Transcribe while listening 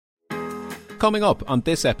coming up on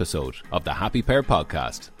this episode of the Happy Pair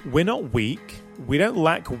podcast. We're not weak. We don't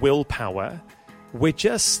lack willpower. We're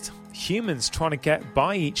just humans trying to get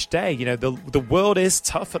by each day. You know, the world is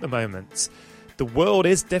tough at the moment. The world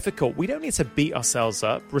is difficult. We don't need to beat ourselves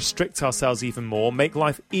up, restrict ourselves even more, make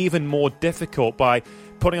life even more difficult by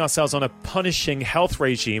putting ourselves on a punishing health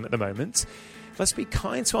regime at the moment. Let's be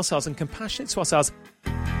kind to ourselves and compassionate to ourselves.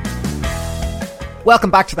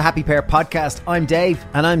 Welcome back to the Happy Pair podcast. I'm Dave.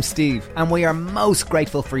 And I'm Steve. And we are most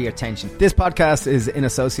grateful for your attention. This podcast is in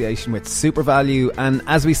association with SuperValue. And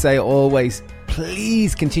as we say always,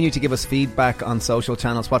 please continue to give us feedback on social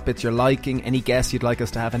channels, what bits you're liking, any guests you'd like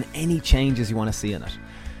us to have, and any changes you want to see in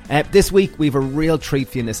it. This week, we have a real treat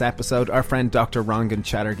for you in this episode. Our friend Dr. Rangan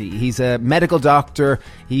Chatterjee. He's a medical doctor.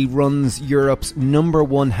 He runs Europe's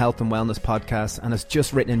 #1 health and wellness podcast and has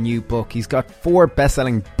just written a new book. He's got 4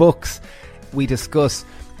 best-selling books. We discuss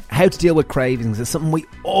how to deal with cravings. It's something we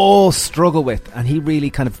all struggle with, and he really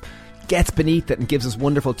kind of gets beneath it and gives us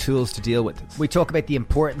wonderful tools to deal with it. We talk about the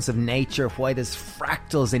importance of nature, why there's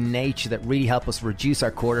fractals in nature that really help us reduce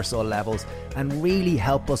our cortisol levels and really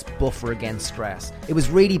help us buffer against stress. It was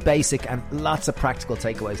really basic and lots of practical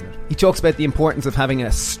takeaways in it. He talks about the importance of having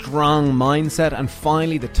a strong mindset and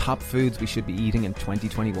finally the top foods we should be eating in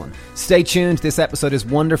 2021. Stay tuned. This episode is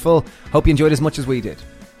wonderful. Hope you enjoyed as much as we did.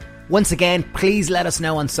 Once again, please let us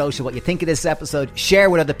know on social what you think of this episode. Share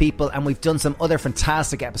with other people, and we've done some other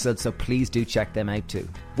fantastic episodes, so please do check them out too.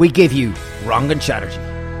 We give you Rangan Chatterjee.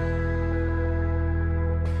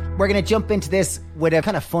 We're going to jump into this with a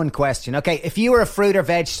kind of fun question. Okay, if you were a fruit or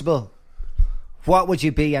vegetable, what would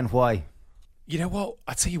you be and why? You know what?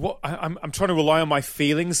 I tell you what, I'm trying to rely on my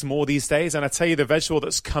feelings more these days, and I tell you the vegetable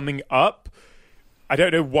that's coming up, I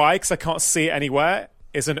don't know why because I can't see it anywhere,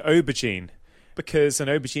 is an aubergine. Because an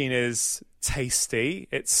aubergine is tasty,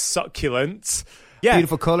 it's succulent. Yeah.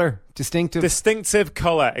 Beautiful colour, distinctive. Distinctive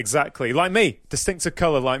colour, exactly. Like me, distinctive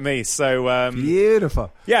colour like me. So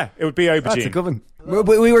beautiful. Yeah, it would be aubergine. That's a good one.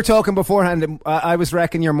 We were talking beforehand, and I was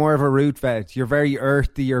reckoning you're more of a root veg. You're very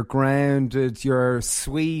earthy, you're grounded, you're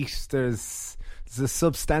sweet, there's a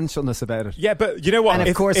substantialness about it. Yeah, but you know what? And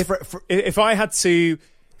of course, if I had to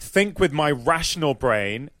think with my rational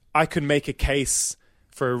brain, I could make a case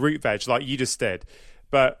for a root veg like you just did.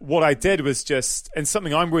 But what I did was just, and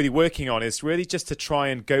something I'm really working on is really just to try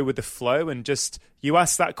and go with the flow and just, you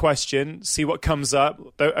ask that question, see what comes up,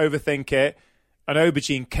 don't overthink it. An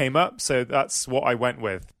aubergine came up, so that's what I went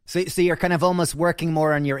with. So you're kind of almost working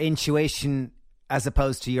more on your intuition as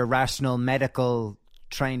opposed to your rational medical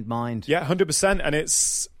trained mind. Yeah, 100%. And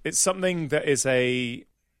it's something that is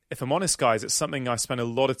if I'm honest guys, it's something I spend a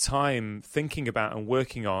lot of time thinking about and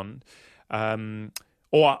working on.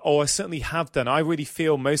 Or I certainly have done. I really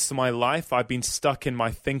feel most of my life I've been stuck in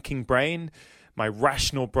my thinking brain, my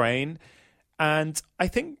rational brain. And I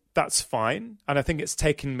think that's fine. And I think it's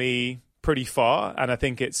taken me pretty far. And I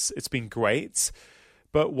think it's been great.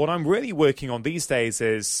 But what I'm really working on these days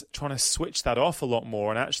is trying to switch that off a lot more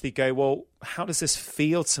and actually go, well, how does this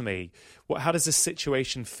feel to me? How does this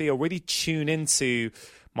situation feel? Really tune into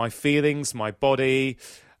my feelings, my body.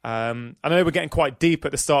 I know we're getting quite deep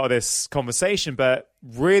at the start of this conversation, but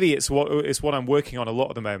really it's what I'm working on a lot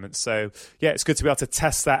at the moment. So yeah, it's good to be able to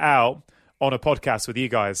test that out on a podcast with you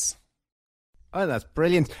guys. Oh, that's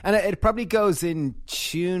brilliant. And it probably goes in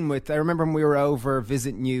tune with, I remember when we were over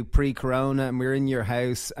visiting you pre-corona and we were in your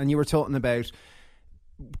house and you were talking about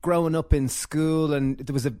growing up in school and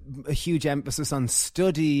there was a huge emphasis on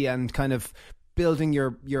study and kind of building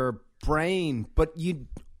your brain, but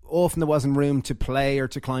often there wasn't room to play or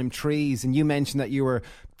to climb trees. And you mentioned that you were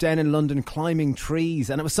down in London climbing trees,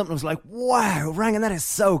 and it was something I was like, wow, Rangan, that is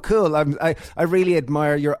so cool. I really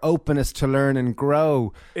admire your openness to learn and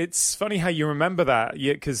grow. It's funny how you remember that,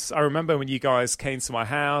 because I remember when you guys came to my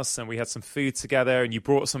house and we had some food together and you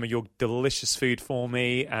brought some of your delicious food for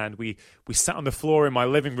me, and we sat on the floor in my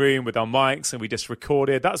living room with our mics and we just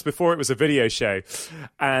recorded. That was before it was a video show.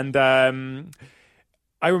 And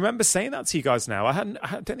I remember saying that to you guys now. I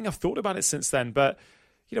don't think I've thought about it since then, but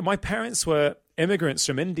you know, my parents were immigrants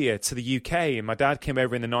from India to the UK, and my dad came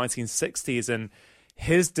over in the 1960s, and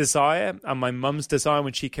his desire and my mum's desire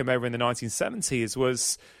when she came over in the 1970s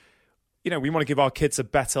was, you know, we want to give our kids a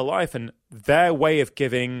better life, and their way of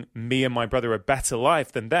giving me and my brother a better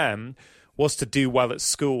life than them was to do well at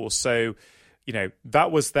school. So, you know,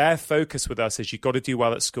 that was their focus with us, is you've got to do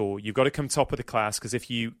well at school. You've got to come top of the class, because if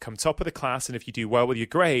you come top of the class and if you do well with your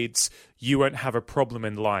grades, you won't have a problem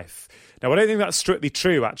in life. Now, I don't think that's strictly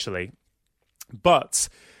true, actually, but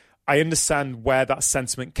I understand where that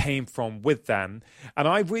sentiment came from with them. And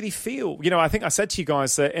I really feel, you know, I think I said to you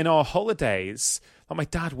guys that in our holidays, my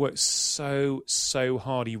dad worked so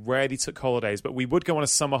hard. He rarely took holidays, but we would go on a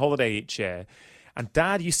summer holiday each year. And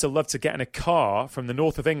Dad used to love to get in a car from the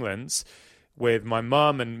north of England with my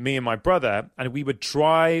mum and me and my brother, and we would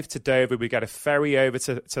drive to Dover. We'd get a ferry over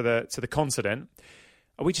to the continent,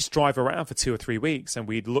 and we'd just drive around for 2 or 3 weeks, and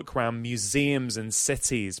we'd look around museums and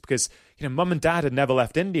cities because, Mum and Dad had never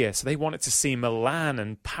left India, so they wanted to see Milan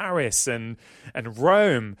and Paris and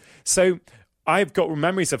Rome. So I've got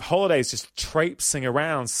memories of holidays just traipsing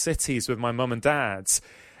around cities with my mum and dad's.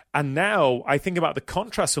 And now I think about the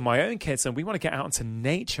contrast with my own kids, and we want to get out into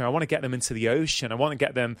nature. I want to get them into the ocean. I want to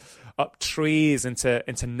get them up trees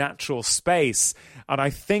into natural space. And I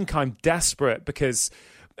think I'm desperate because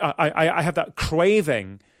I have that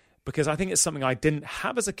craving, because I think it's something I didn't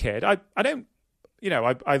have as a kid. I don't,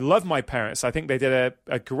 I love my parents. I think they did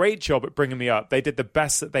a great job at bringing me up. They did the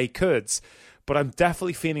best that they could. But I'm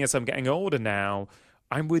definitely feeling, as I'm getting older now,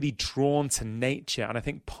 I'm really drawn to nature. And I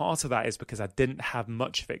think part of that is because I didn't have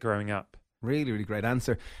much of it growing up. Really, really great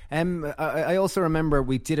answer. I also remember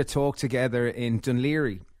we did a talk together in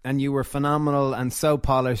Dunleary, and you were phenomenal and so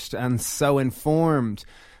polished and so informed.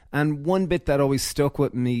 And one bit that always stuck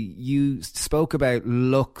with me, you spoke about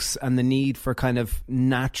lux and the need for kind of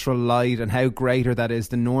natural light and how greater that is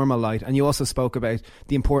than normal light. And you also spoke about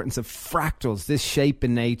the importance of fractals, this shape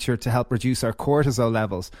in nature, to help reduce our cortisol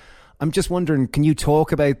levels. I'm just wondering, can you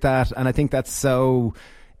talk about that? And I think that's so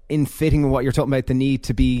in fitting with what you're talking about, the need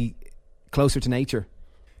to be closer to nature.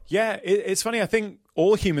 Yeah, it's funny. I think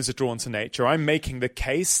all humans are drawn to nature. I'm making the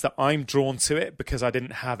case that I'm drawn to it because I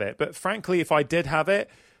didn't have it. But frankly, if I did have it,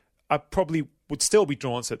 I probably would still be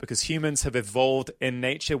drawn to it because humans have evolved in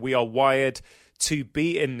nature. We are wired to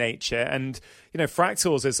be in nature. And,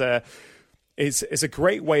 fractals is a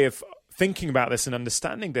great way of thinking about this and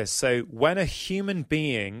understanding this. So when a human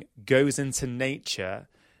being goes into nature,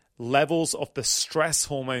 levels of the stress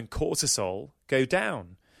hormone cortisol go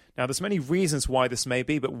down. Now, there's many reasons why this may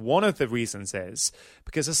be, but one of the reasons is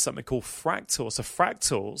because there's something called fractals. So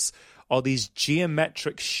fractals are these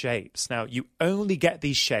geometric shapes. Now, you only get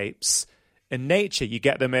these shapes in nature. You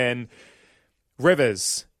get them in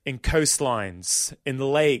rivers, in coastlines, in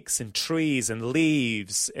lakes, in trees, in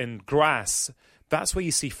leaves, in grass. That's where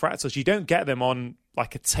you see fractals. You don't get them on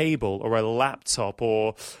like a table or a laptop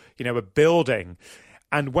or, a building.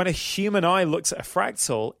 And when a human eye looks at a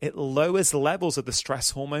fractal, it lowers levels of the stress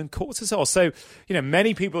hormone cortisol. So,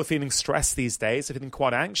 many people are feeling stressed these days, they're feeling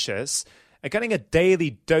quite anxious. And getting a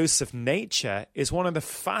daily dose of nature is one of the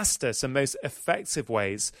fastest and most effective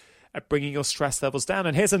ways at bringing your stress levels down.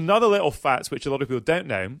 And here's another little fact, which a lot of people don't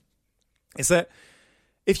know, is that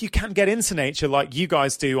if you can get into nature like you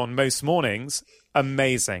guys do on most mornings,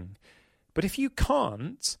 amazing. But if you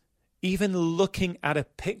can't, even looking at a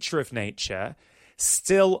picture of nature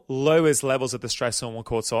still lowers levels of the stress hormone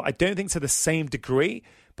cortisol. I don't think to the same degree,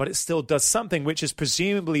 but it still does something, which is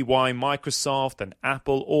presumably why Microsoft and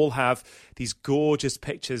Apple all have these gorgeous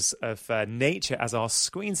pictures of nature as our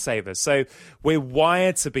screensavers. So we're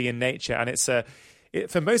wired to be in nature, and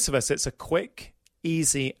for most of us, it's a quick,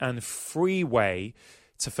 easy, and free way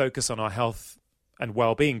to focus on our health and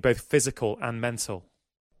well-being, both physical and mental.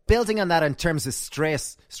 Building on that in terms of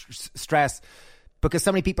stress, because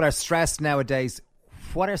so many people are stressed nowadays,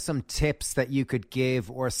 what are some tips that you could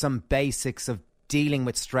give or some basics of dealing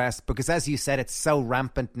with stress? Because as you said, it's so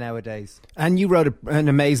rampant nowadays. And you wrote an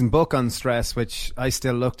amazing book on stress, which I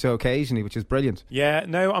still look to occasionally, which is brilliant. Yeah,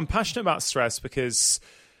 no, I'm passionate about stress because,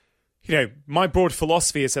 my broad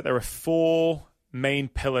philosophy is that there are 4 main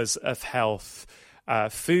pillars of health: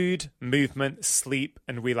 food, movement, sleep,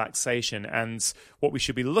 and relaxation. And what we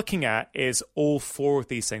should be looking at is all 4 of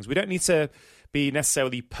these things. We don't need to be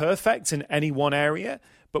necessarily perfect in any one area,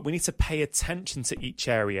 but we need to pay attention to each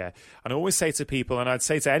area. And I always say to people, and I'd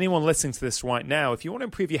say to anyone listening to this right now, if you want to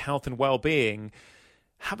improve your health and well-being,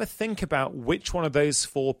 have a think about which one of those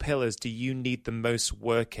 4 pillars do you need the most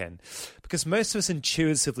work in? Because most of us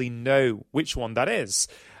intuitively know which one that is.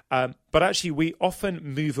 But actually, we often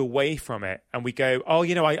move away from it and we go,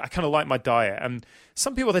 I kind of like my diet. And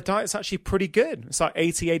some people, their diet's actually pretty good. It's like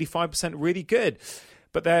 80-85% really good.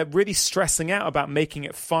 But they're really stressing out about making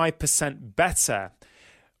it 5% better,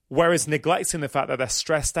 whereas neglecting the fact that they're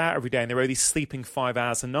stressed out every day and they're only sleeping 5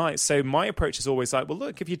 hours a night. So my approach is always like, well,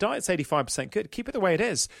 look, if your diet's 85% good, keep it the way it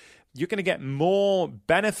is. You're going to get more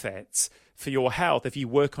benefits for your health if you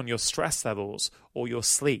work on your stress levels or your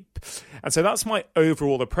sleep. And so that's my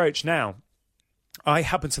overall approach. Now, I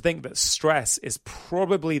happen to think that stress is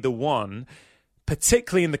probably the one,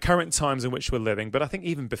 particularly in the current times in which we're living, but I think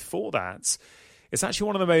even before that, it's actually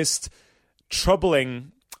one of the most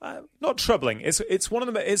troubling not troubling. It's one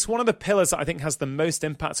of the pillars that I think has the most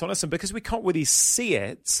impact on us, and because we can't really see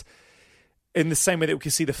it in the same way that we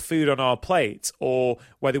can see the food on our plate, or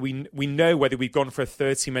whether we know whether we've gone for a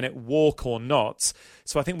 30-minute walk or not.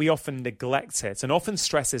 So I think we often neglect it, and often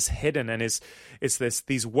stress is hidden and is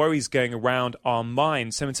these worries going around our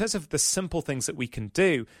mind. So in terms of the simple things that we can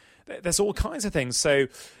do, there's all kinds of things. So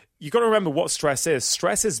you've got to remember what stress is.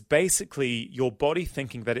 Stress is basically your body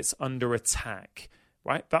thinking that it's under attack,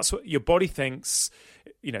 right? That's what your body thinks.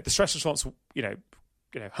 The stress response,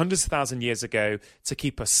 hundreds of thousands of years ago to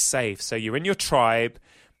keep us safe. So you're in your tribe,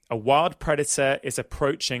 a wild predator is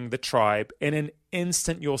approaching the tribe. In an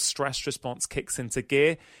instant, your stress response kicks into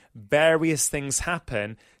gear. Various things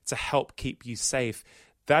happen to help keep you safe.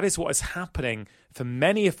 That is what is happening for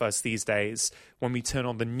many of us these days when we turn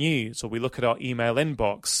on the news, or we look at our email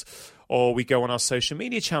inbox, or we go on our social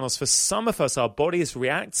media channels. For some of us, our body is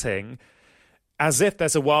reacting as if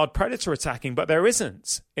there's a wild predator attacking, but there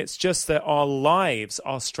isn't. It's just that our lives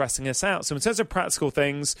are stressing us out. So in terms of practical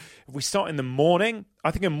things, if we start in the morning,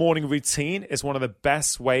 I think a morning routine is one of the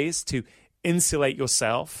best ways to insulate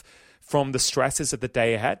yourself from the stresses of the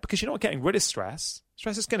day ahead, because you're not getting rid of stress.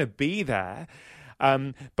 Stress is going to be there.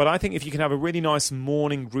 But I think if you can have a really nice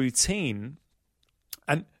morning routine,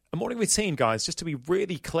 and a morning routine, guys, just to be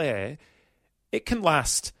really clear, it can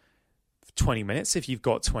last 20 minutes if you've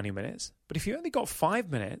got 20 minutes. But if you only got 5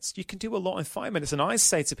 minutes, you can do a lot in 5 minutes. And I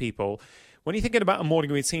say to people, when you're thinking about a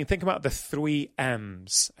morning routine, think about the 3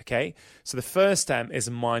 M's, okay? So the first M is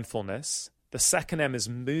mindfulness, the second M is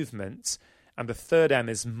movement, and the third M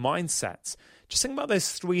is mindset. Just think about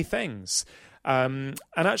those 3 things. And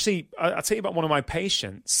actually, I'll tell you about one of my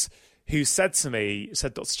patients who said to me,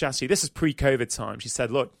 Dr. Chatterjee, this is pre-COVID time. She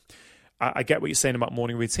said, look, I get what you're saying about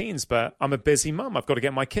morning routines, but I'm a busy mum. I've got to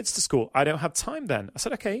get my kids to school. I don't have time then. I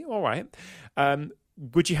said, okay, all right.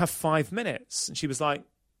 Would you have 5 minutes? And she was like,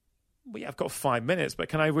 well, yeah, I've got 5 minutes, but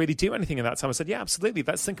can I really do anything in that time? I said, yeah, absolutely.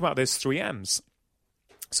 Let's think about those 3 M's.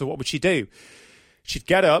 So what would she do? She'd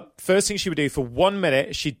get up. First thing she would do for 1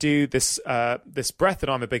 minute, she'd do this breath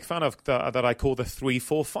that I'm a big fan of, that I call the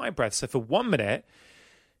 3-4-5 breath. So for 1 minute,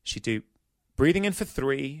 she'd do breathing in for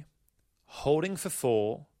 3, holding for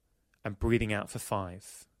 4, and breathing out for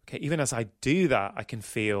 5. Okay, even as I do that, I can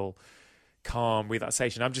feel calm,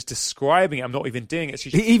 relaxation. I'm just describing it. I'm not even doing it.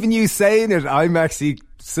 Even you saying it, I'm actually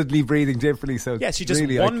suddenly breathing differently. So yeah, she does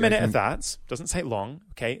really 1 minute of that. Doesn't take long.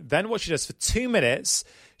 Okay, then what she does for 2 minutes,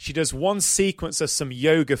 she does one sequence of some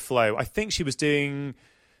yoga flow. I think she was doing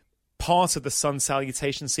part of the sun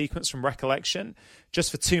salutation sequence from recollection, just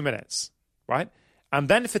for 2 minutes, right? And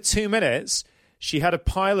then for 2 minutes, she had a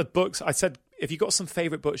pile of books. I said, if you got some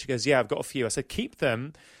favorite books, she goes, yeah, I've got a few. I said, keep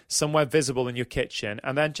them somewhere visible in your kitchen.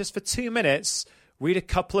 And then just for 2 minutes, read a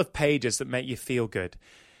couple of pages that make you feel good.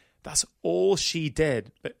 That's all she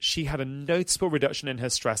did. But she had a noticeable reduction in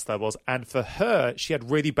her stress levels. And for her, she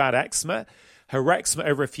had really bad eczema. Her eczema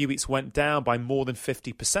over a few weeks went down by more than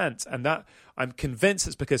 50%. And that, I'm convinced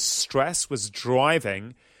it's because stress was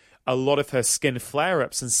driving a lot of her skin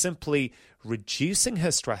flare-ups, and simply reducing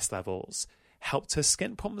her stress levels helped her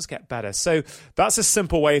skin problems get better. So that's a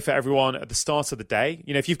simple way for everyone at the start of the day.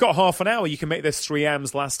 If you've got half an hour, you can make those 3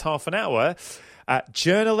 M's last half an hour.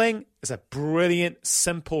 Journaling is a brilliant,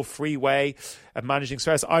 simple, free way of managing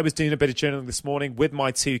stress. I was doing a bit of journaling this morning with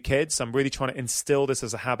my 2 kids. I'm really trying to instill this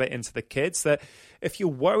as a habit into the kids, that if you're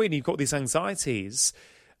worried and you've got these anxieties,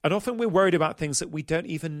 and often we're worried about things that we don't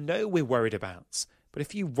even know we're worried about. But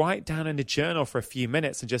if you write down in a journal for a few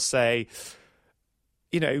minutes and just say,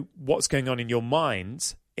 what's going on in your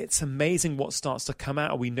mind, it's amazing what starts to come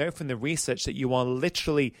out. We know from the research that you are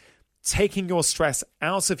literally taking your stress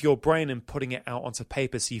out of your brain and putting it out onto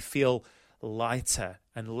paper, so you feel lighter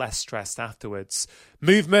and less stressed afterwards.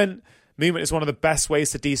 Movement is one of the best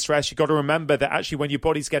ways to de-stress. You've got to remember that actually when your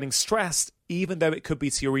body's getting stressed, even though it could be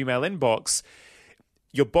to your email inbox,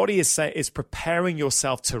 your body is preparing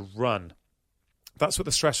yourself to run. That's what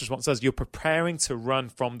the stress response does. You're preparing to run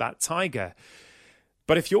from that tiger.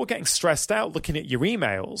 But if you're getting stressed out looking at your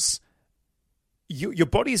emails, your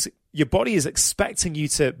body is expecting you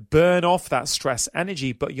to burn off that stress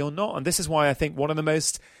energy, but you're not. And this is why I think one of the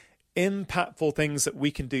most impactful things that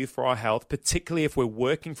we can do for our health, particularly if we're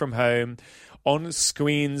working from home, on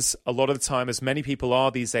screens a lot of the time, as many people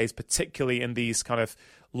are these days, particularly in these kind of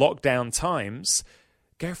lockdown times,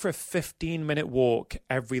 go for a 15-minute walk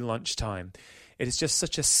every lunchtime. It is just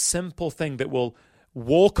such a simple thing that will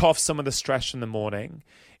walk off some of the stress in the morning.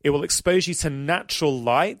 It will expose you to natural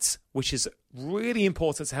light, which is really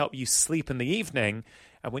important to help you sleep in the evening.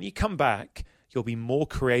 And when you come back, you'll be more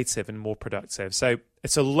creative and more productive. So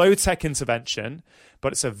it's a low-tech intervention,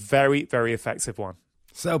 but it's a very, very effective one.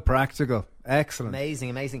 So practical. Excellent.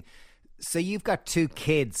 Amazing. So you've got 2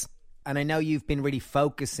 kids, and I know you've been really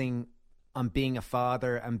focusing on being a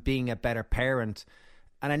father and being a better parent.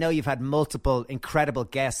 And I know you've had multiple incredible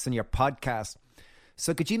guests on your podcast.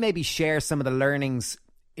 So could you maybe share some of the learnings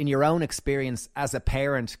in your own experience as a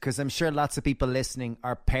parent? Because I'm sure lots of people listening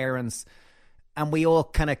are parents, and we all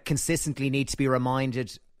kind of consistently need to be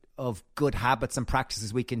reminded of good habits and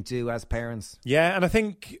practices we can do as parents. Yeah, and I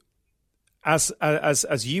think as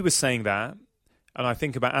you were saying that, and I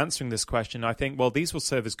think about answering this question, I think, well, these will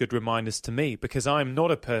serve as good reminders to me, because I'm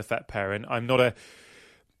not a perfect parent. I'm not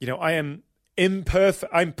I am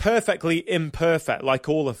imperfect. I'm perfectly imperfect, like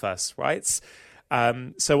all of us, right?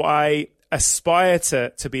 So I aspire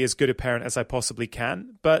to be as good a parent as I possibly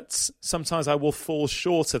can, but sometimes I will fall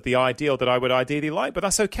short of the ideal that I would ideally like, but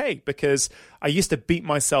that's okay, because I used to beat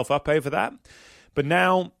myself up over that. But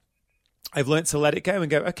now I've learned to let it go and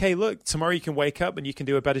go, okay, look, tomorrow you can wake up and you can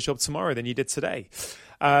do a better job tomorrow than you did today.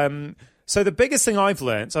 So the biggest thing I've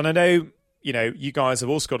learned, and I know, you guys have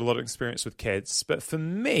also got a lot of experience with kids, but for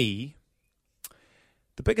me,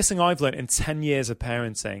 the biggest thing I've learned in 10 years of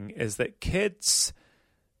parenting is that kids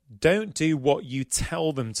don't do what you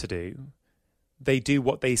tell them to do. They do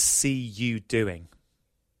what they see you doing.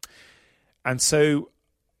 And so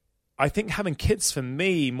I think having kids for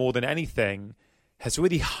me, more than anything, has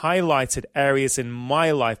really highlighted areas in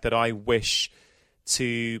my life that I wish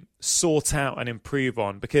to sort out and improve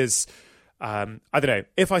on. Because, I don't know,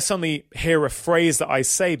 if I suddenly hear a phrase that I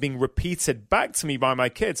say being repeated back to me by my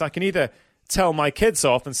kids, I can either tell my kids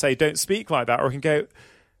off and say, don't speak like that, or I can go,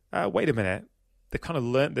 wait a minute, they kind of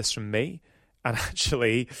learnt this from me. And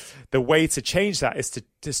actually, the way to change that is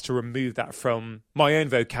to remove that from my own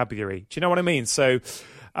vocabulary. Do you know what I mean? So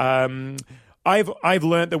I've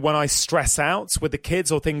learned that when I stress out with the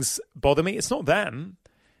kids or things bother me, it's not them.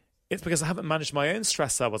 It's because I haven't managed my own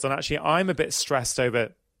stress levels. And actually, I'm a bit stressed over,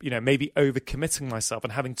 maybe overcommitting myself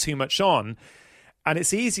and having too much on. And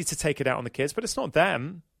it's easy to take it out on the kids, but it's not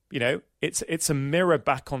them. It's a mirror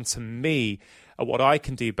back onto me at what I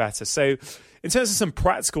can do better. So in terms of some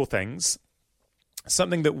practical things,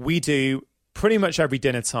 something that we do pretty much every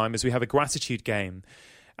dinner time is we have a gratitude game,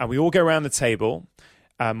 and we all go around the table.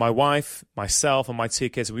 My wife, myself, and my 2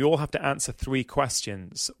 kids, we all have to answer 3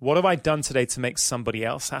 questions. What have I done today to make somebody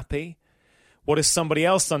else happy? What has somebody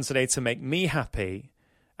else done today to make me happy?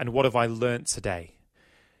 And what have I learned today?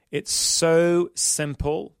 It's so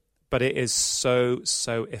simple, but it is so,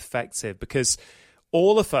 so effective, because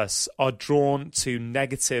all of us are drawn to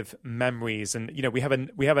negative memories. And, we have a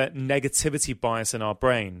negativity bias in our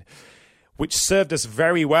brain, which served us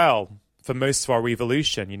very well for most of our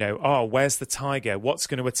evolution. Where's the tiger? What's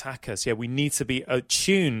going to attack us? Yeah, we need to be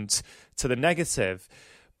attuned to the negative.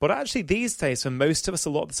 But actually these days, for most of us, a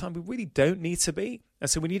lot of the time, we really don't need to be. And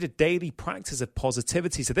so we need a daily practice of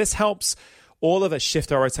positivity. So this helps all of us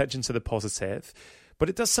shift our attention to the positive, but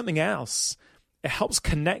it does something else. It helps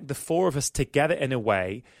connect the 4 of us together in a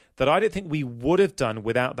way that I don't think we would have done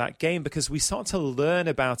without that game, because we start to learn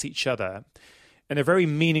about each other in a very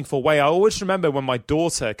meaningful way. I always remember when my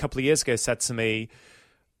daughter a couple of years ago said to me,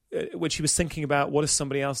 when she was thinking about what has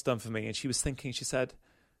somebody else done for me, and she said,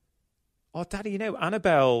 oh, Daddy,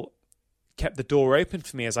 Annabelle kept the door open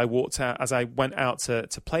for me as I went out to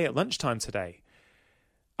play at lunchtime today.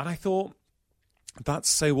 And I thought, that's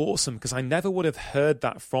so awesome, because I never would have heard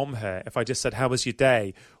that from her if I just said, how was your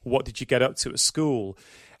day? What did you get up to at school?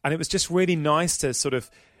 And it was just really nice to sort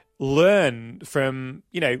of learn from,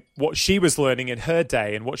 what she was learning in her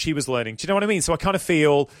day and what she was learning. Do you know what I mean? So I kind of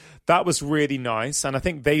feel that was really nice. And I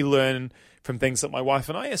think they learn from things that my wife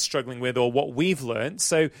and I are struggling with, or what we've learned.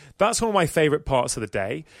 So that's one of my favorite parts of the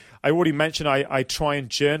day. I already mentioned I try and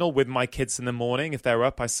journal with my kids in the morning. If they're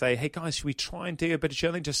up, I say, hey guys, should we try and do a bit of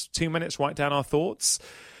journaling? Just 2 minutes, write down our thoughts.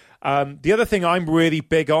 The other thing I'm really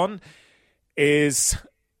big on is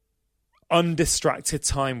undistracted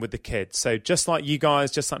time with the kids. So just like you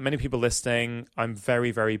guys, just like many people listening, I'm very,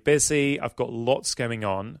 very busy. I've got lots going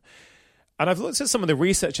on. And I've looked at some of the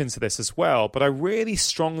research into this as well, but I really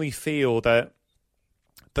strongly feel that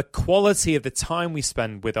the quality of the time we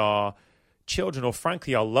spend with our children, or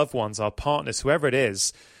frankly our loved ones, our partners, whoever it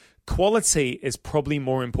is, quality is probably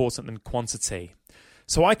more important than quantity.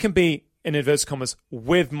 So I can be, in inverted commas,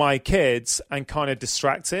 with my kids and kind of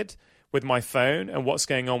distracted with my phone and what's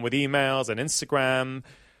going on with emails and Instagram,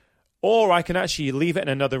 or I can actually leave it in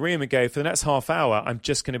another room and go, for the next half hour, I'm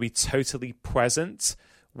just going to be totally present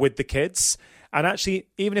with the kids. And actually,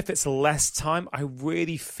 even if it's less time, I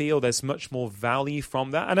really feel there's much more value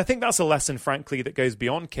from that. And I think that's a lesson, frankly, that goes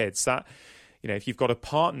beyond kids, that, if you've got a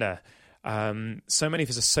partner, so many of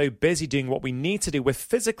us are so busy doing what we need to do. We're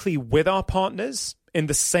physically with our partners in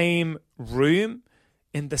the same room,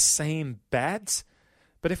 in the same bed.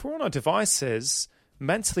 But if we're on our devices,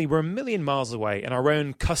 mentally, we're a million miles away in our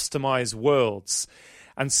own customized worlds.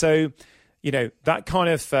 And so, that kind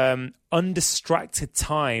of undistracted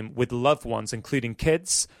time with loved ones, including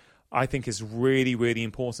kids, I think is really, really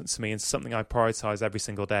important to me and something I prioritize every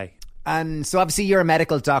single day. And so obviously you're a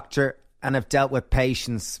medical doctor and have dealt with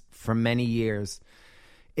patients for many years.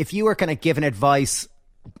 If you were kind of giving advice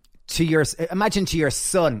to your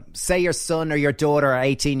son, say your son or your daughter are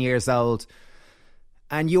 18 years old,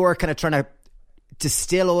 and you were kind of trying to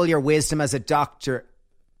distill all your wisdom as a doctor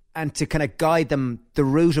and to kind of guide them the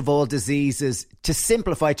root of all diseases, to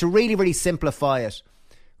really, really simplify it,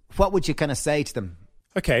 what would you kind of say to them?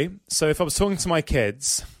 Okay, so if I was talking to my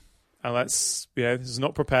kids, and this is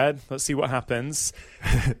not prepared, let's see what happens,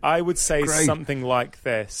 I would say something like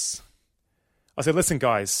this. I say, listen,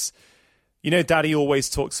 guys, Daddy always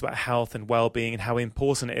talks about health and well-being and how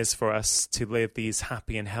important it is for us to live these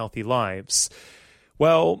happy and healthy lives.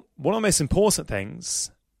 Well, one of the most important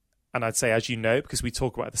things, and I'd say, as you know, because we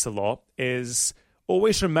talk about this a lot, is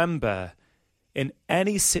always remember, in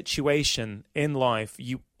any situation in life,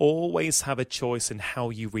 you always have a choice in how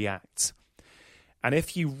you react. And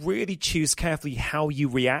if you really choose carefully how you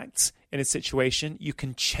react in a situation, you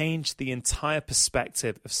can change the entire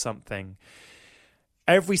perspective of something.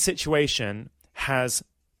 Every situation has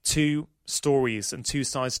two stories and two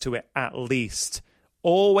sides to it at least.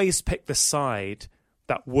 Always pick the side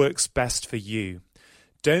that works best for you.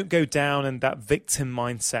 Don't go down in that victim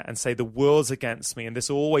mindset and say the world's against me and this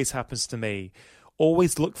always happens to me.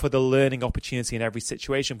 Always look for the learning opportunity in every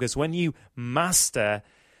situation, because when you master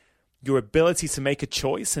your ability to make a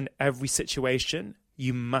choice in every situation,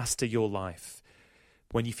 you master your life.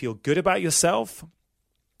 When you feel good about yourself,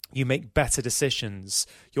 you make better decisions.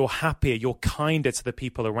 You're happier, you're kinder to the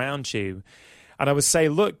people around you. And I would say,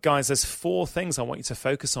 look, guys, there's 4 things I want you to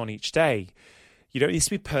focus on each day. You don't need to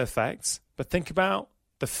be perfect, but think about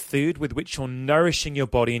the food with which you're nourishing your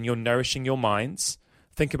body and you're nourishing your minds.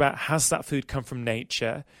 Think about, has that food come from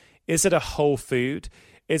nature? Is it a whole food?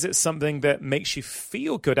 Is it something that makes you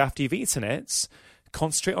feel good after you've eaten it?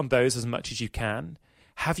 Concentrate on those as much as you can.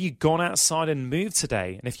 Have you gone outside and moved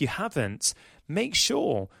today? And if you haven't, make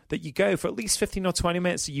sure that you go for at least 15 or 20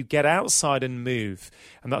 minutes so you get outside and move.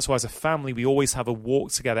 And that's why as a family, we always have a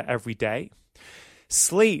walk together every day.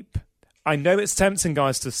 Sleep. I know it's tempting,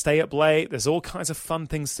 guys, to stay up late. There's all kinds of fun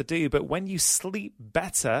things to do. But when you sleep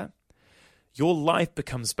better, your life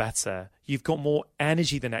becomes better. You've got more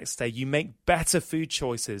energy the next day. You make better food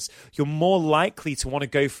choices. You're more likely to want to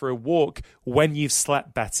go for a walk when you've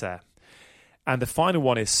slept better. And the final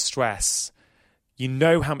one is stress. You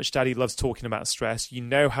know how much Daddy loves talking about stress. You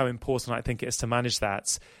know how important I think it is to manage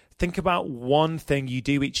that. Think about one thing you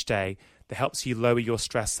do each day that helps you lower your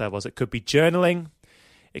stress levels. It could be journaling.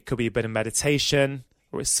 It could be a bit of meditation.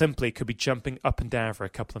 Or it simply could be jumping up and down for a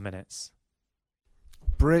couple of minutes.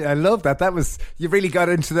 I love that. You really got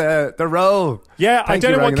into the role. Yeah, Thank I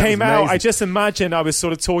don't you, know what Rangan. came That was out. amazing. I just imagine I was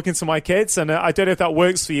sort of talking to my kids, and I don't know if that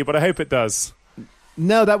works for you, but I hope it does.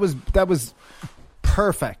 No, that was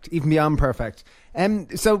perfect, even beyond perfect.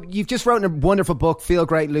 So you've just written a wonderful book, Feel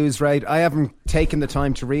Great, Lose Weight. I haven't taken the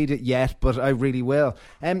time to read it yet, but I really will.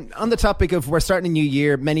 On the topic of we're starting a new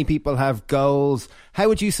year, many people have goals. How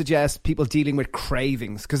would you suggest people dealing with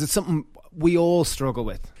cravings? Because it's something we all struggle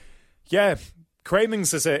with. Yeah,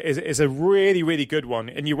 cravings is a really, really good one.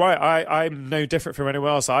 And you're right, I'm no different from anyone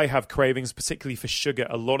else. I have cravings, particularly for sugar,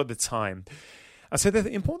 a lot of the time. And so the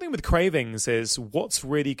important thing with cravings is what's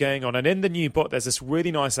really going on. And in the new book, there's this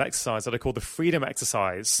really nice exercise that I call the freedom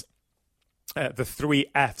exercise, the 3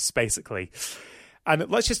 Fs, basically. And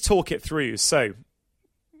let's just talk it through. So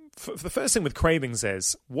for the first thing with cravings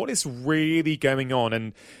is, what is really going on?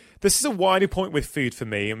 And this is a wider point with food for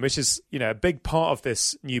me, and which is, a big part of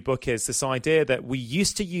this new book is this idea that we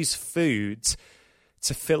used to use food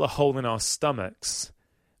to fill a hole in our stomachs.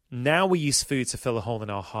 Now we use food to fill a hole in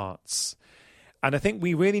our hearts. And I think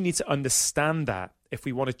we really need to understand that if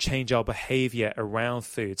we want to change our behavior around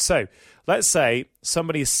food. So let's say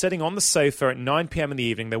somebody is sitting on the sofa at 9 p.m. in the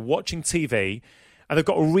evening, they're watching TV, and they've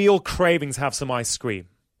got a real craving to have some ice cream.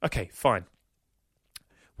 Okay, fine.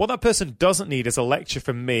 What that person doesn't need is a lecture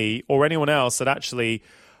from me or anyone else that actually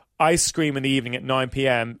ice cream in the evening at 9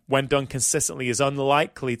 p.m. when done consistently is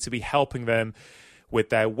unlikely to be helping them with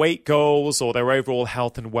their weight goals or their overall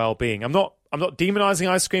health and well-being. I'm not not demonizing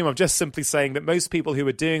ice cream. I'm just simply saying that most people who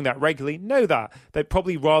are doing that regularly know that. They'd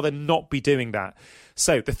probably rather not be doing that.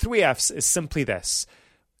 So the 3 F's is simply this.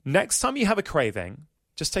 Next time you have a craving,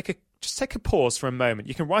 just take a pause for a moment.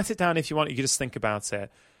 You can write it down if you want. You can just think about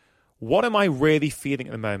it. What am I really feeling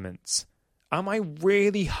at the moment? Am I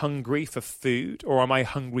really hungry for food, or am I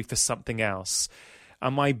hungry for something else?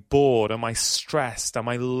 Am I bored? Am I stressed? Am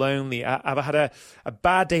I lonely? Have I had a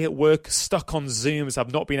bad day at work, stuck on Zooms?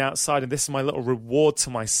 I've not been outside, and this is my little reward to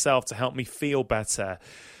myself to help me feel better.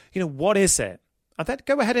 What is it? And then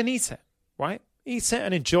go ahead and eat it, right? Eat it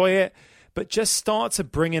and enjoy it, but just start to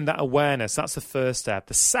bring in that awareness. That's the first F.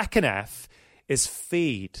 The second F is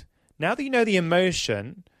feed. Now that you know the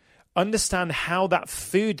emotion, understand how that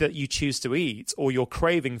food that you choose to eat or your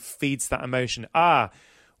craving feeds that emotion.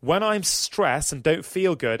 When I'm stressed and don't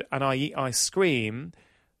feel good and I eat ice cream,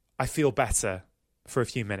 I feel better for a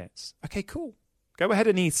few minutes. Okay, cool. Go ahead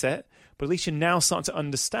and eat it, but at least you're now starting to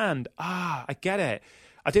understand, I get it.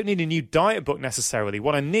 I don't need a new diet book necessarily.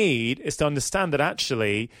 What I need is to understand that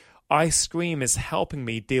actually ice cream is helping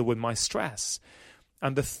me deal with my stress.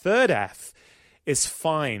 And the third F is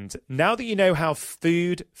find. Now that you know how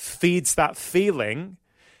food feeds that feeling,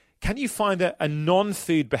 can you find a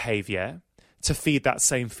non-food behavior to feed that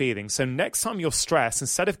same feeling? So next time you're stressed,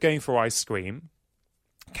 instead of going for ice cream,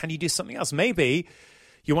 can you do something else? Maybe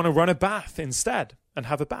you want to run a bath instead and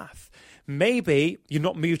have a bath. Maybe you've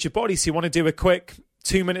not moved your body, so you want to do a quick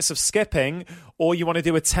 2 minutes of skipping, or you want to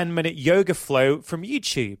do a 10-minute yoga flow from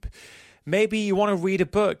YouTube. Maybe you want to read a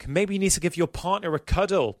book. Maybe you need to give your partner a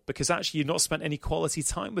cuddle because actually you've not spent any quality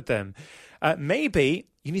time with them. Maybe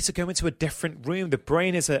you need to go into a different room. The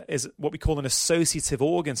brain is what we call an associative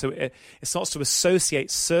organ. So it starts to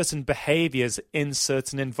associate certain behaviors in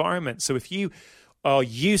certain environments. So if you are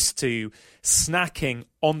used to snacking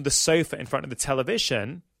on the sofa in front of the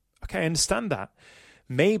television, okay, I understand that.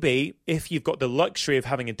 Maybe if you've got the luxury of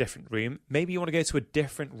having a different room, maybe you want to go to a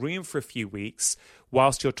different room for a few weeks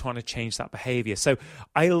whilst you're trying to change that behavior. So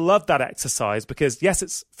I love that exercise because, yes,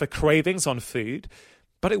 it's for cravings on food,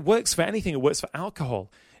 but it works for anything. It works for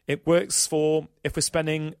alcohol. It works for if we're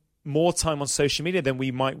spending more time on social media than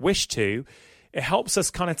we might wish to. It helps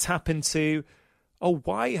us kind of tap into,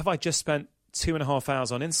 why have I just spent 2.5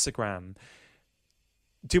 hours on Instagram?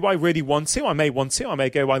 Do I really want to? I may want to. I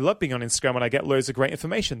may go, I love being on Instagram and I get loads of great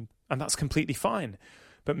information, and that's completely fine.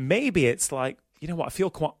 But maybe it's like, you know what, I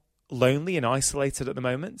feel quite lonely and isolated at the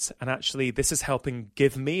moment, and actually this is helping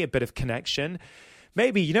give me a bit of connection.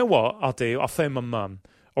 Maybe, you know what I'll do? I'll phone my mum,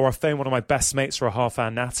 or I'll phone one of my best mates for a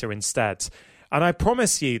half-hour natter instead. And I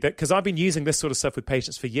promise you that, because I've been using this sort of stuff with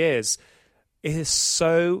patients for years, it is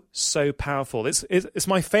so, so powerful. It's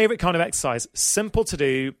my favorite kind of exercise. Simple to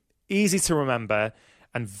do, easy to remember,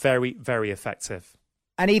 and very, very effective.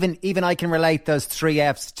 And even I can relate those 3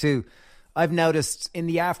 F's too. I've noticed in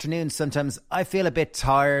the afternoon sometimes I feel a bit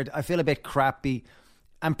tired, I feel a bit crappy.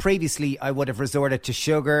 And previously I would have resorted to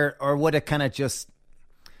sugar, or would have kind of just,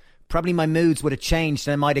 probably my moods would have changed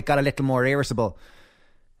and I might have got a little more irritable.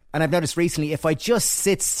 And I've noticed recently, if I just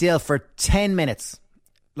sit still for 10 minutes,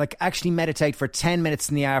 like actually meditate for 10 minutes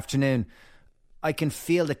in the afternoon, I can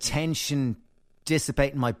feel the tension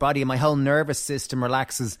dissipate in my body and my whole nervous system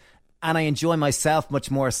relaxes, and I enjoy myself much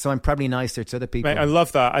more, so I'm probably nicer to other people. Mate, I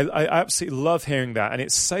love that. I absolutely love hearing that, and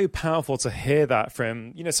it's so powerful to hear that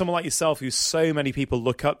from someone like yourself who so many people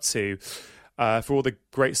look up to for all the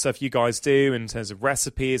great stuff you guys do in terms of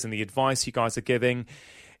recipes and the advice you guys are giving.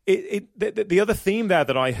 The other theme there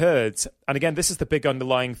that I heard, and again, this is the big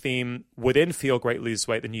underlying theme within Feel Great, Lose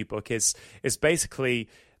Weight, the new book, is basically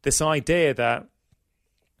this idea that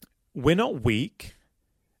we're not weak,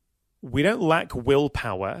 we don't lack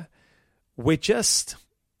willpower, we're just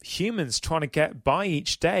humans trying to get by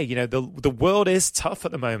each day. The world is tough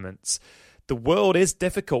at the moment. The world is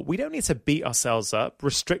difficult. We don't need to beat ourselves up,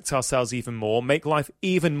 restrict ourselves even more, make life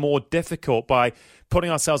even more difficult by putting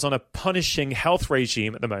ourselves on a punishing health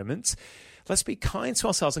regime at the moment. Let's be kind to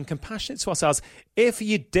ourselves and compassionate to ourselves. If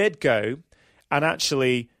you did go and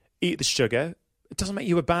actually eat the sugar, it doesn't make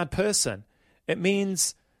you a bad person. It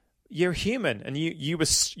means you're human and you're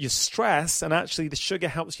stressed, and actually the sugar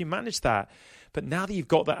helps you manage that. But now that you've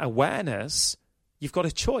got that awareness, you've got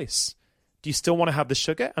a choice. Do you still want to have the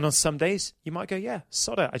sugar? And on some days, you might go, yeah,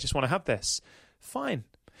 sod it, I just want to have this. Fine.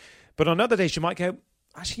 But on other days, you might go,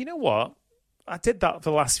 actually, you know what? I did that for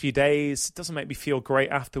the last few days. It doesn't make me feel great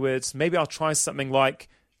afterwards. Maybe I'll try something like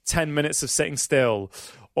 10 minutes of sitting still,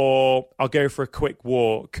 or I'll go for a quick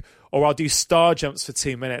walk, or I'll do star jumps for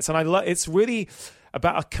 2 minutes. And it's really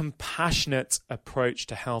about a compassionate approach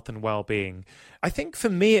to health and well-being. I think for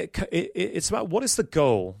me, it's about what is the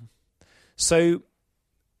goal. So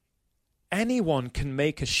anyone can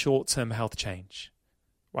make a short-term health change,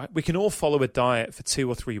 right? We can all follow a diet for 2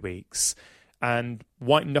 or 3 weeks and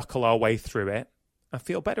white knuckle our way through it and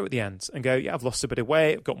feel better at the end and go, yeah, I've lost a bit of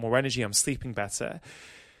weight, I've got more energy, I'm sleeping better.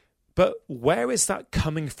 But where is that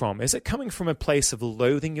coming from? Is it coming from a place of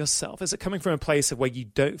loathing yourself? Is it coming from a place of where you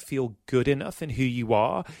don't feel good enough in who you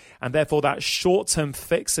are? And therefore that short-term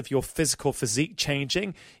fix of your physical physique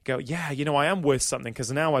changing, you go, yeah, I am worth something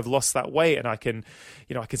because now I've lost that weight and I can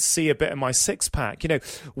see a bit of my six-pack.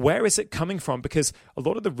 Where is it coming from? Because a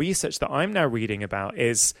lot of the research that I'm now reading about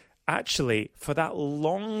is actually for that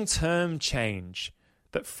long-term change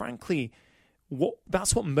that frankly,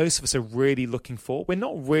 that's what most of us are really looking for. We're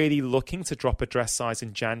not really looking to drop a dress size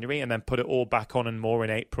in January and then put it all back on and more in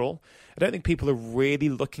April. I don't think people are really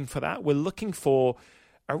looking for that. We're looking for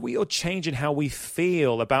a real change in how we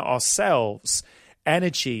feel about ourselves,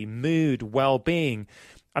 energy, mood, well-being.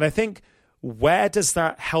 And I think, where does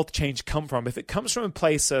that health change come from? If it comes from a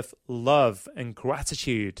place of love and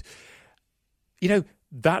gratitude,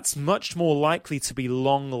 that's much more likely to be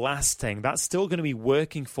long-lasting. That's still going to be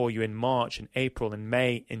working for you in March and April and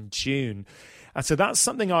May and June. And so that's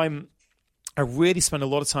something I really spend a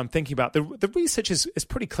lot of time thinking about. The research is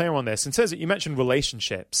pretty clear on this. In terms of, you mentioned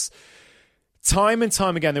relationships. Time and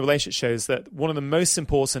time again, the relationship shows that one of the most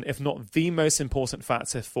important, if not the most important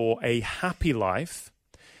factor for a happy life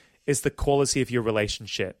is the quality of your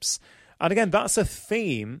relationships. And again, that's a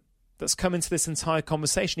theme that's come into this entire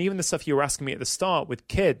conversation. Even the stuff you were asking me at the start with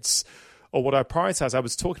kids or what I prioritize, I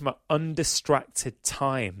was talking about undistracted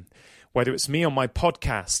time, whether it's me on my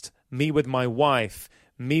podcast, me with my wife,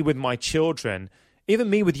 me with my children, even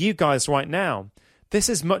me with you guys right now. This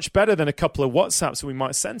is much better than a couple of WhatsApps that we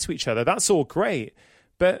might send to each other. That's all great.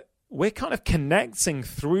 But we're kind of connecting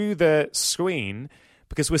through the screen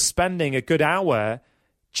because we're spending a good hour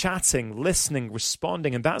chatting, listening,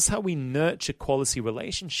 responding, and that's how we nurture quality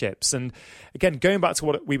relationships. And again, going back to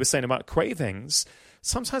what we were saying about cravings,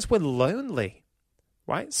 sometimes we're lonely,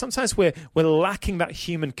 right? Sometimes we're lacking that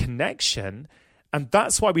human connection, and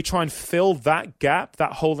that's why we try and fill that gap,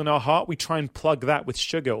 that hole in our heart. We try and plug that with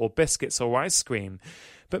sugar or biscuits or ice cream.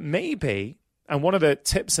 But maybe, and one of the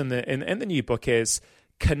tips in the new book is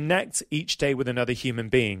connect each day with another human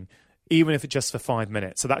being, even if it's just for 5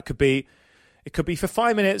 minutes. So that could be, it could be for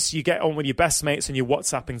 5 minutes, you get on with your best mates and you're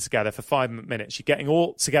WhatsApping together for 5 minutes. You're getting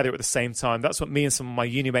all together at the same time. That's what me and some of my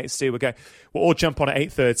uni mates do. We'll all jump on at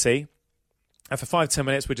 8:30. And for 5-10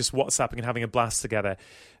 minutes, we're just WhatsApping and having a blast together.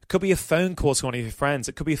 It could be a phone call to one of your friends.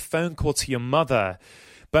 It could be a phone call to your mother.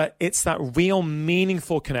 But it's that real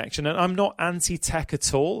meaningful connection. And I'm not anti-tech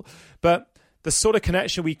at all. But the sort of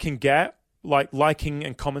connection we can get, like liking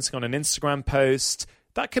and commenting on an Instagram post,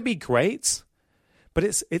 that could be great. But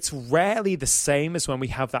it's rarely the same as when we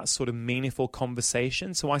have that sort of meaningful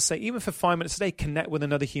conversation. So I say, even for 5 minutes a day, connect with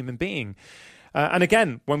another human being. And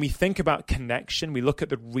again, when we think about connection, we look at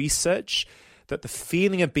the research that the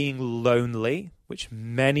feeling of being lonely, which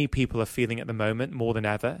many people are feeling at the moment more than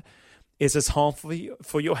ever, is as harmful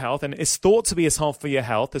for your health, and is thought to be as harmful for your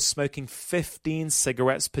health as smoking 15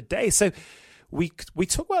 cigarettes per day. So we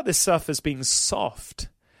talk about this stuff as being soft,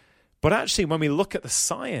 but actually when we look at the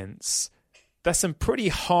science, there's some pretty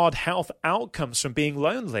hard health outcomes from being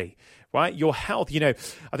lonely, right? Your health,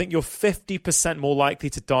 I think you're 50% more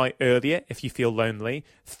likely to die earlier if you feel lonely,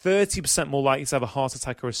 30% more likely to have a heart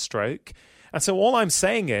attack or a stroke. And so all I'm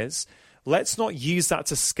saying is, let's not use that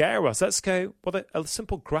to scare us. Let's go, a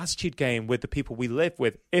simple gratitude game with the people we live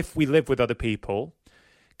with, if we live with other people,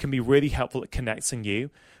 can be really helpful at connecting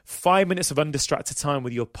you. 5 minutes of undistracted time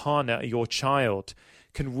with your partner or your child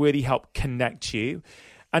can really help connect you.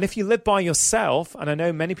 And if you live by yourself, and I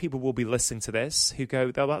know many people will be listening to this who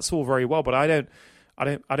go, oh, that's all very well, but I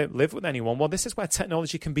don't live with anyone. Well, this is where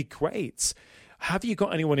technology can be great. Have you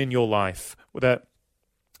got anyone in your life, with a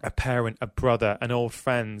parent, a brother, an old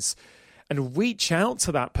friend, and reach out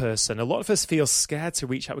to that person? A lot of us feel scared to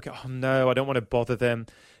reach out. We go, oh no, I don't want to bother them.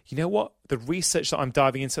 You know what? The research that I'm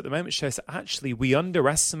diving into at the moment shows that actually we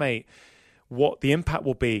underestimate what the impact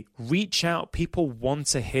will be. Reach out. People want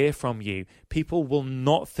to hear from you. People will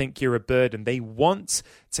not think you're a burden. They want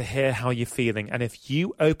to hear how you're feeling. And if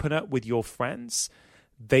you open up with your friends,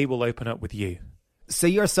 they will open up with you. So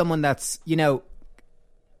you're someone that's,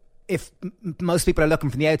 if most people are looking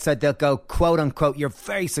from the outside, they'll go, quote unquote, you're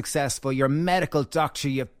very successful. You're a medical doctor.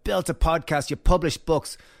 You've built a podcast. You publish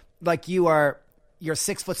books. Like you're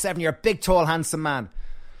 6'7". You're a big, tall, handsome man.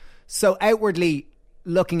 So outwardly,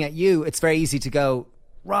 looking at you, it's very easy to go,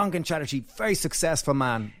 Rangan Chatterjee, very successful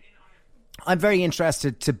man. I'm very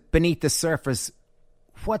interested to, beneath the surface,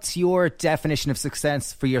 what's your definition of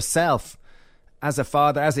success for yourself? as a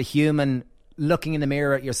father, as a human, looking in the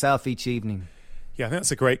mirror at yourself each evening? Yeah, I think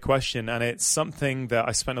that's a great question. And it's something that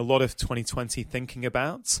I spent a lot of 2020 thinking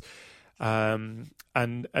about. And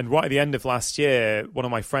right at the end of last year, one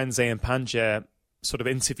of my friends, Ian Panja, sort of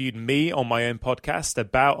interviewed me on my own podcast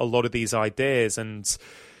about a lot of these ideas. And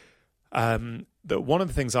that one of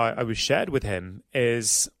the things I was shared with him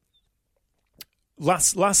is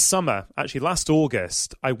last summer, actually last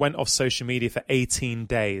August, I went off social media for 18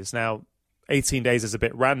 days. Now, 18 days is a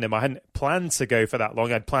bit random. I hadn't planned to go for that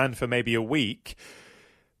long. I'd planned for maybe a week,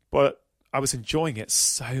 but I was enjoying it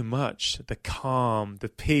so much. The calm, the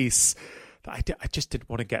peace, that I just didn't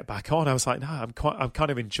want to get back on. I was like, no, I'm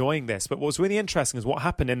kind of enjoying this. But what was really interesting is what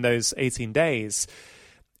happened in those 18 days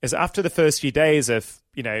is after the first few days of,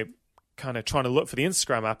 kind of trying to look for the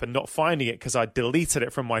Instagram app and not finding it because I deleted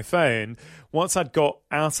it from my phone, once I'd got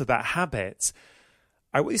out of that habit,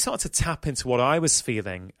 I really started to tap into what I was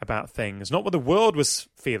feeling about things. Not what the world was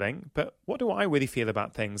feeling, but what do I really feel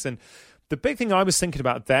about things? And the big thing I was thinking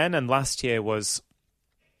about then and last year was,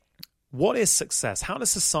 what is success? How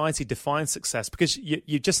does society define success? Because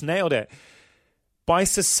you just nailed it. By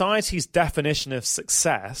society's definition of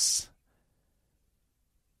success,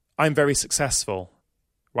 I'm very successful,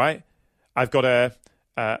 right? I've got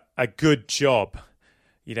a good job,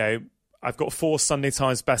 I've got 4 Sunday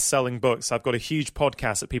Times best-selling books. I've got a huge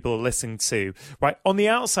podcast that people are listening to, right? On the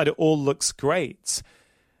outside, it all looks great.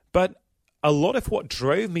 But a lot of what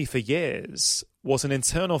drove me for years was an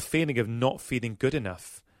internal feeling of not feeling good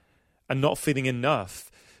enough and not feeling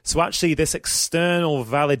enough. So actually, this external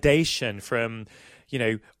validation from,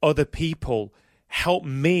 other people helped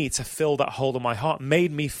me to fill that hole in my heart,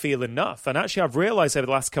 made me feel enough. And actually, I've realized over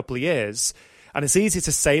the last couple of years, and it's easy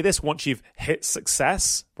to say this once you've hit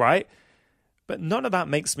success, right? But none of that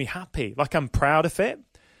makes me happy. Like, I'm proud of it.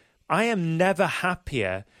 I am never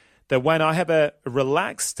happier than when I have a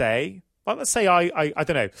relaxed day. Like, let's say I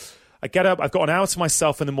don't know, I get up, I've got an hour to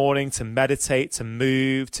myself in the morning to meditate, to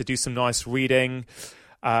move, to do some nice reading.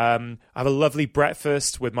 I have a lovely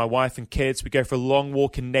breakfast with my wife and kids. We go for a long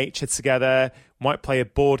walk in nature together, might play a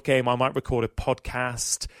board game, I might record a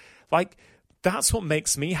podcast. Like, that's what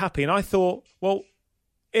makes me happy. And I thought, well,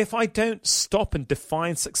 if I don't stop and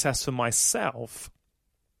define success for myself,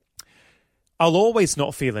 I'll always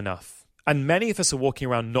not feel enough. And many of us are walking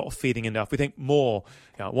around not feeling enough. We think more,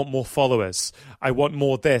 I want more followers. I want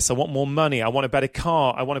more this. I want more money. I want a better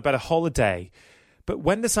car. I want a better holiday. But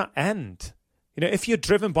when does that end? If you're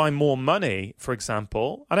driven by more money, for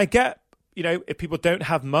example, and I get, if people don't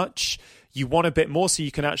have much, you want a bit more so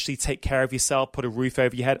you can actually take care of yourself, put a roof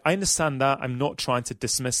over your head. I understand that. I'm not trying to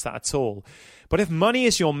dismiss that at all. But if money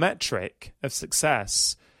is your metric of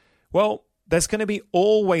success, well, there's going to be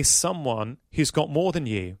always someone who's got more than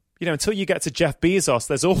you. Until you get to Jeff Bezos,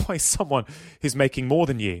 there's always someone who's making more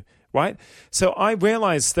than you, right? So I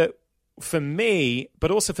realized that for me,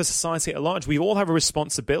 but also for society at large, we all have a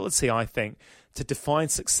responsibility, I think, to define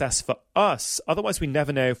success for us. Otherwise, we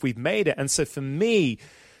never know if we've made it. And so for me,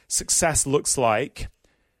 success looks like,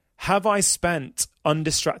 have I spent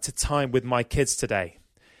undistracted time with my kids today?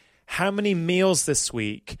 How many meals this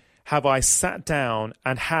week have I sat down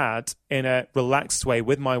and had in a relaxed way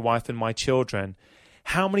with my wife and my children?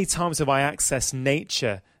 How many times have I accessed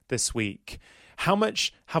nature this week? How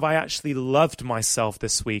much have I actually loved myself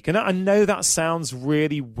this week? And I know that sounds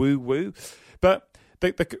really woo-woo, but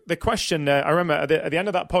the question, I remember at the end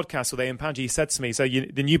of that podcast with Ian Panja, he said to me, so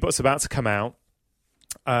the new book's about to come out.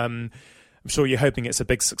 I'm sure you're hoping it's a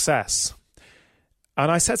big success. And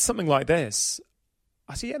I said something like this.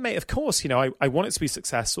 I said, yeah, mate, of course, I want it to be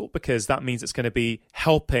successful because that means it's going to be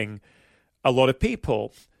helping a lot of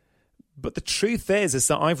people. But the truth is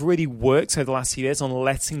that I've really worked over the last few years on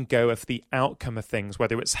letting go of the outcome of things,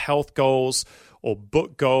 whether it's health goals or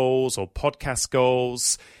book goals or podcast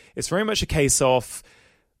goals. It's very much a case of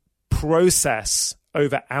process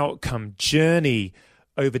over outcome, journey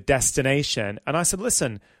over destination. And I said,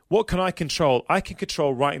 listen, what can I control? I can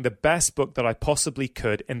control writing the best book that I possibly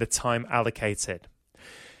could in the time allocated.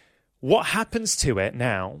 What happens to it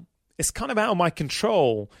now is kind of out of my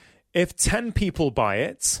control. If 10 people buy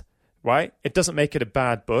it, right, it doesn't make it a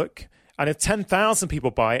bad book. And if 10,000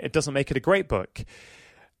 people buy it, it doesn't make it a great book.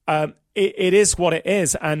 It is what it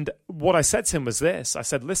is. And what I said to him was this. I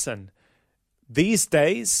said, listen, these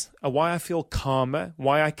days are why I feel calmer,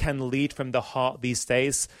 why I can lead from the heart these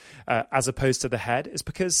days as opposed to the head, is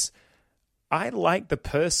because I like the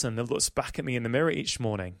person that looks back at me in the mirror each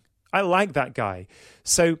morning. I like that guy.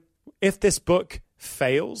 So if this book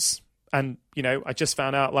fails, And, I just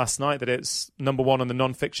found out last night that it's number 1 on the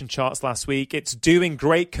non-fiction charts last week. It's doing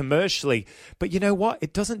great commercially. But you know what?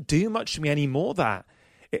 It doesn't do much to me anymore, that.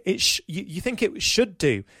 You think it should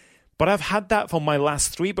do. But I've had that for my last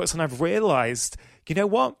 3 books, and I've realized, you know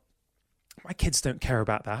what? My kids don't care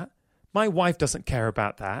about that. My wife doesn't care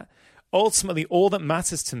about that. Ultimately, all that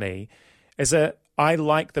matters to me is that I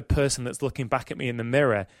like the person that's looking back at me in the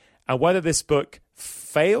mirror. And whether this book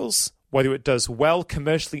fails, whether it does well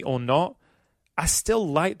commercially or not, I still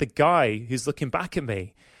like the guy who's looking back at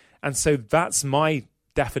me. And so that's my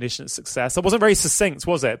definition of success. I wasn't very succinct,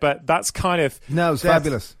 was it? But that's kind of... No, it's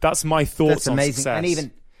fabulous. That's my thoughts on amazing. success.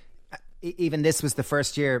 And even this was the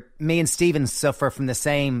first year, me and Stephen suffer from the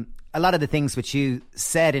same... A lot of the things which you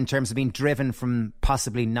said in terms of being driven from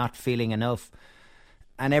possibly not feeling enough.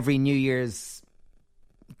 And every New Year's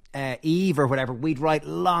Eve or whatever, we'd write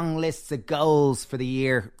long lists of goals for the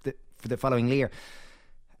year, for the following year.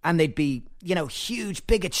 And they'd be, huge,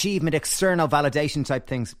 big achievement, external validation type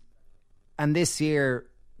things. And this year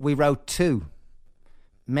we wrote 2.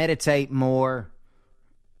 Meditate more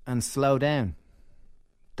and slow down.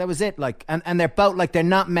 That was it. And they're both they're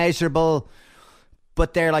not measurable,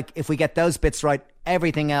 but they're if we get those bits right,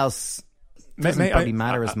 everything else doesn't probably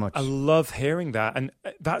matter as much. I love hearing that. And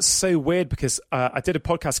that's so weird because I did a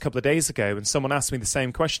podcast a couple of days ago and someone asked me the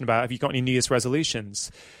same question about, have you got any New Year's resolutions?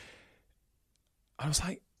 I was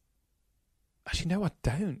like, actually, no, I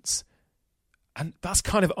don't. And that's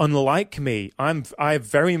kind of unlike me. I've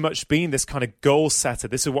very much been this kind of goal setter.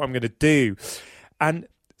 This is what I'm going to do. And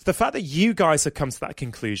the fact that you guys have come to that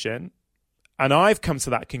conclusion and I've come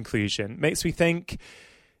to that conclusion makes me think,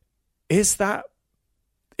 is there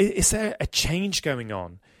a change going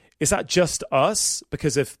on? Is that just us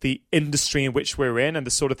because of the industry in which we're in and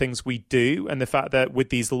the sort of things we do, and the fact that with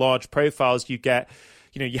these large profiles you get,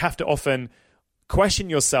 you have to often question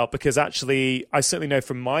yourself, because actually I certainly know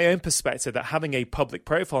from my own perspective that having a public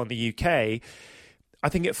profile in the UK, I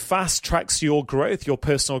think it fast tracks your growth, your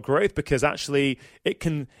personal growth, because actually it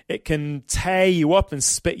can tear you up and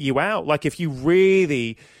spit you out. Like if you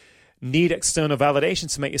really need external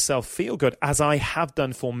validation to make yourself feel good, as I have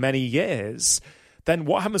done for many years, then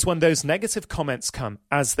what happens when those negative comments come,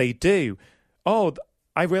 as they do? Oh,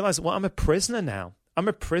 I realize, well, I'm a prisoner now. I'm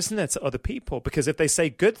a prisoner to other people, because if they say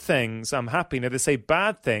good things, I'm happy. And if they say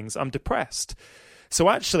bad things, I'm depressed. So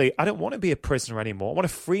actually, I don't want to be a prisoner anymore. I want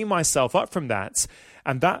to free myself up from that.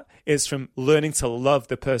 And that is from learning to love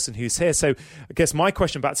the person who's here. So I guess my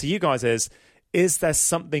question back to you guys is there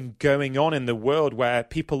something going on in the world where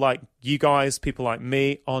people like you guys, people like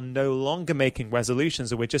me, are no longer making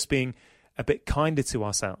resolutions, and we're just being a bit kinder to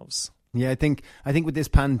ourselves? Yeah, I think with this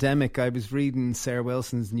pandemic, I was reading Sarah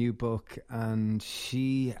Wilson's new book, and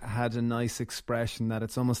she had a nice expression that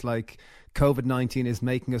it's almost like COVID-19 is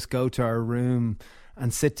making us go to our room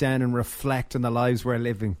and sit down and reflect on the lives we're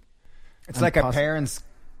living. It's like our parents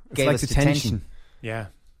gave us detention. Yeah.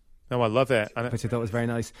 No, I love it. Which I thought was very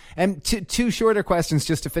nice. Two shorter questions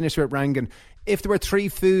just to finish with, Rangan. If there were 3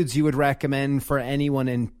 foods you would recommend for anyone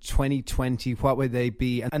in 2020, what would they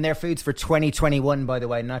be? And they're foods for 2021, by the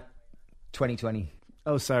way, not 2020.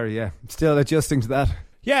 Oh, sorry, yeah. Still adjusting to that.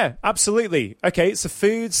 Yeah, absolutely. Okay, so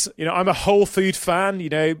foods, I'm a whole food fan,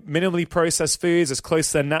 minimally processed foods, as close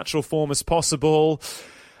to their natural form as possible.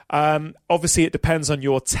 Obviously, it depends on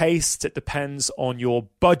your taste. It depends on your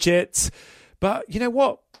budget. But you know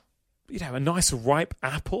what? A nice ripe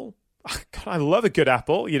apple. God, I love a good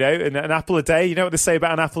apple, an apple a day. You know what they say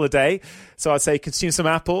about an apple a day? So I'd say consume some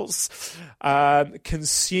apples. I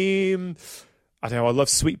love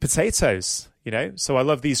sweet potatoes, So I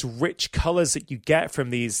love these rich colors that you get from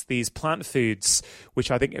these plant foods,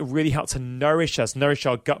 which I think it really help to nourish us, nourish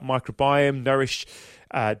our gut microbiome, nourish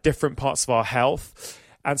different parts of our health.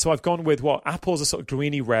 And so I've gone with apples are sort of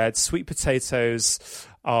greeny red, sweet potatoes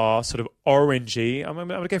are sort of orangey. I'm going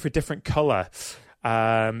to go for a different color.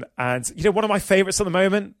 And one of my favorites at the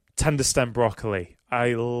moment, tender stem broccoli.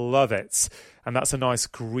 I love it. And that's a nice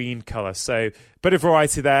green color. So bit of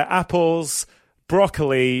variety there. Apples,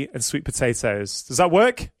 broccoli, and sweet potatoes. Does that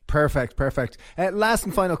work? Perfect. Last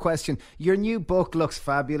and final question. Your new book looks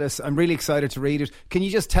fabulous. I'm really excited to read it. Can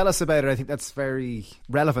you just tell us about it? I think that's very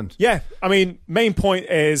relevant. Yeah. I mean, main point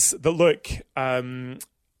is that, look, the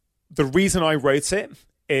reason I wrote it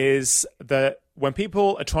is that when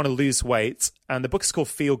people are trying to lose weight, and the book is called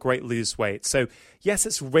Feel Great, Lose Weight. So yes,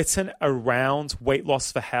 it's written around weight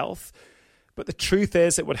loss for health, But the truth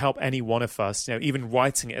is, it would help any one of us. Even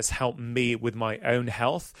writing it has helped me with my own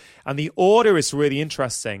health. And the order is really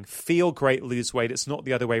interesting. Feel great, lose weight. It's not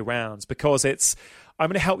the other way around, because I'm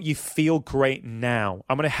going to help you feel great now.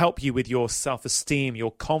 I'm going to help you with your self-esteem,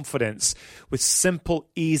 your confidence, with simple,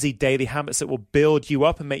 easy daily habits that will build you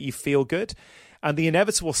up and make you feel good. And the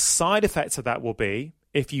inevitable side effect of that will be,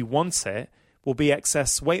 if you want it, will be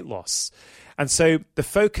excess weight loss. And so the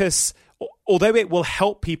focus, although it will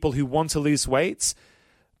help people who want to lose weight,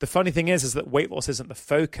 the funny thing is that weight loss isn't the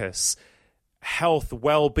focus. Health,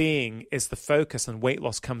 well-being is the focus, and weight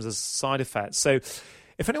loss comes as a side effect. So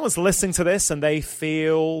if anyone's listening to this and they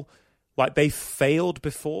feel like they failed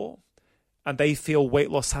before, and they feel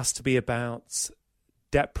weight loss has to be about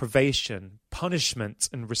deprivation, punishment,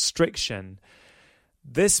 and restriction,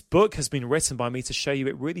 this book has been written by me to show you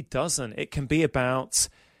it really doesn't. It can be about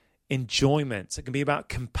enjoyment. It can be about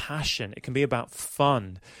compassion. It can be about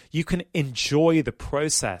fun. You can enjoy the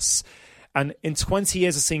process. And in 20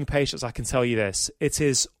 years of seeing patients, I can tell you this: it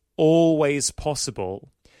is always possible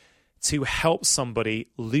to help somebody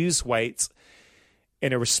lose weight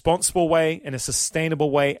in a responsible way, in a sustainable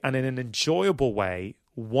way, and in an enjoyable way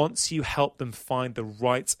once you help them find the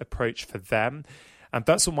right approach for them. And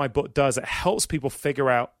that's what my book does. It helps people figure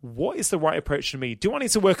out, what is the right approach for me? Do I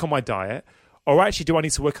need to work on my diet? Or actually, do I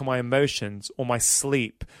need to work on my emotions, or my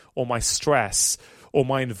sleep, or my stress, or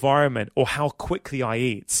my environment, or how quickly I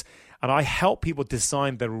eat? And I help people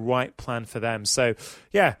design the right plan for them. So,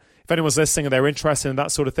 yeah, if anyone's listening and they're interested in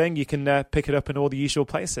that sort of thing, you can pick it up in all the usual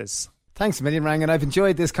places. Thanks a million, Rangan. I've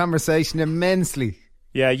enjoyed this conversation immensely.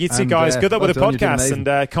 Yeah, you too, guys. Good luck with the podcast,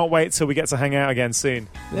 and can't wait till we get to hang out again soon.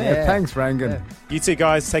 Yeah, thanks, Rangan. Yeah. You too,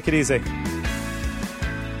 guys. Take it easy.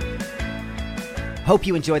 Hope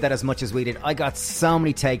you enjoyed that as much as we did. I got so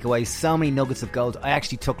many takeaways, so many nuggets of gold. I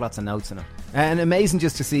actually took lots of notes on it. And amazing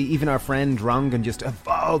just to see even our friend Rangan just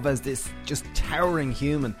evolve as this just towering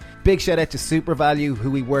human. Big shout out to Super Value,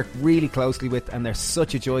 who we work really closely with, and they're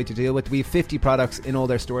such a joy to deal with. We have 50 products in all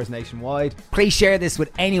their stores nationwide. Please share this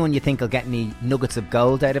with anyone you think will get any nuggets of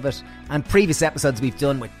gold out of it. And previous episodes we've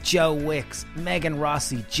done with Joe Wicks, Megan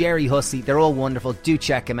Rossi, Jerry Hussey, they're all wonderful. Do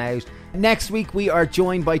check them out. Next week we are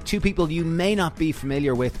joined by two people you may not be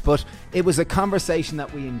familiar with, but it was a conversation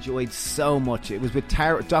that we enjoyed so much. It was with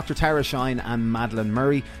Dr. Tara Shine and Madeline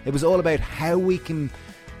Murray. It was all about how we can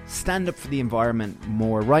stand up for the environment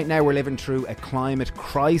more. Right now we're living through a climate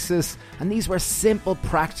crisis, and these were simple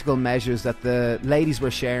practical measures that the ladies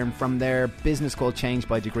were sharing from their business called Change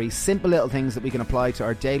by Degree. Simple little things that we can apply to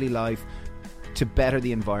our daily life to better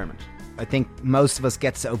the environment. I think most of us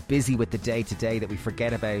get so busy with the day-to-day that we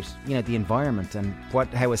forget about, the environment and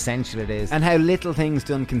how essential it is. And how little things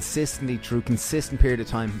done consistently through consistent period of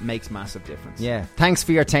time makes massive difference. Yeah. Thanks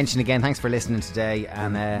for your attention again. Thanks for listening today.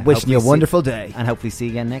 And wishing you a wonderful day. And hopefully see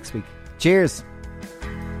you again next week. Cheers.